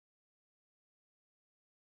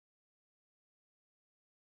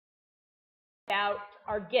about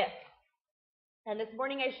our gifts. And this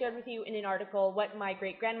morning I shared with you in an article what my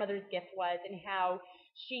great grandmother's gift was and how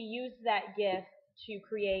she used that gift to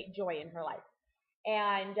create joy in her life.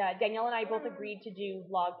 And Danielle and I both agreed to do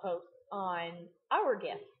blog posts on our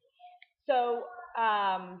gifts. So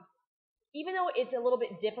even though it's a little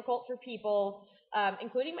bit difficult for people,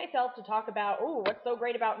 including myself, to talk about, oh, what's so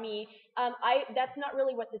great about me, that's not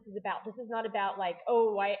really what this is about. This is not about like,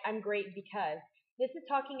 oh, I'm great because. This is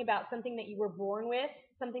talking about something that you were born with,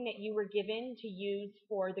 something that you were given to use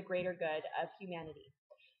for the greater good of humanity.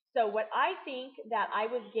 So what I think that I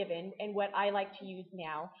was given and what I like to use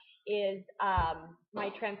now is my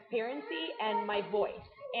transparency and my voice.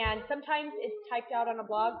 And sometimes it's typed out on a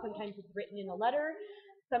blog, sometimes it's written in a letter,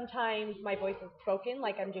 sometimes my voice is spoken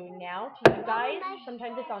like I'm doing now to you guys,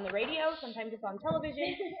 sometimes it's on the radio, sometimes it's on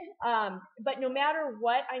television. But no matter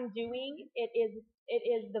what I'm doing, it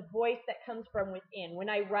is the voice that comes from within. When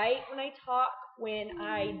I write, when I talk, when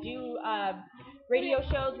I do radio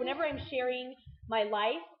shows, whenever I'm sharing my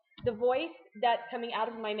life, the voice that's coming out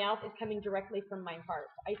of my mouth is coming directly from my heart.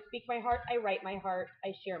 I speak my heart, I write my heart,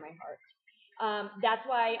 I share my heart. That's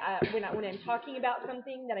why when I'm talking about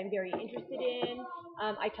something that I'm very interested in,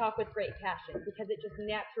 I talk with great passion because it just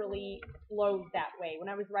naturally flows that way. When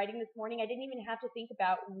I was writing this morning, I didn't even have to think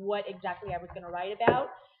about what exactly I was going to write about.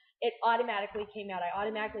 It automatically came out. I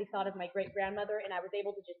automatically thought of my great grandmother, and I was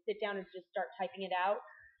able to just sit down and just start typing it out.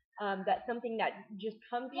 That's something that just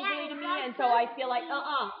comes easily to me, and so I feel like,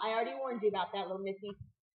 I already warned you about that, little missy.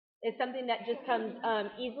 It's something that just comes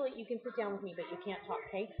easily. You can sit down with me, but you can't talk,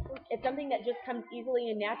 okay? It's something that just comes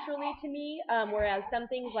easily and naturally to me, whereas some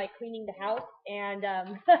things like cleaning the house and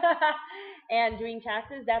and doing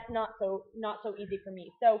taxes, that's not so easy for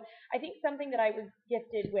me. So I think something that I was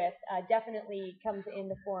gifted with definitely comes in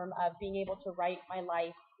the form of being able to write my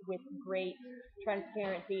life with great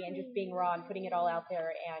transparency and just being raw and putting it all out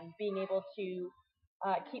there and being able to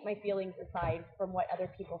keep my feelings aside from what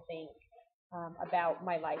other people think about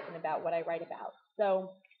my life and about what I write about.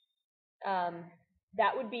 So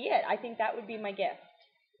that would be it. I think that would be my gift.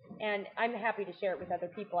 And I'm happy to share it with other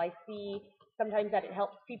people. I see sometimes that it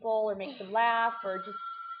helps people or makes them laugh or just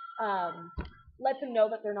lets them know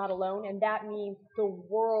that they're not alone. And that means the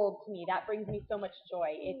world to me. That brings me so much joy.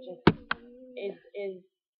 It just is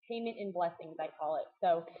payment in blessings, I call it.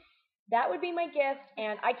 So that would be my gift,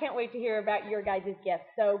 and I can't wait to hear about your guys' gifts.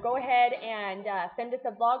 So go ahead and send us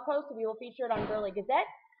a blog post. We will feature it on Burley Gazette,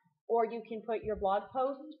 or you can put your blog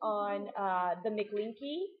post on the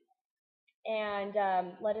McLinky and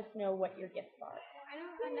let us know what your gifts are. I know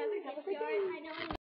another gift.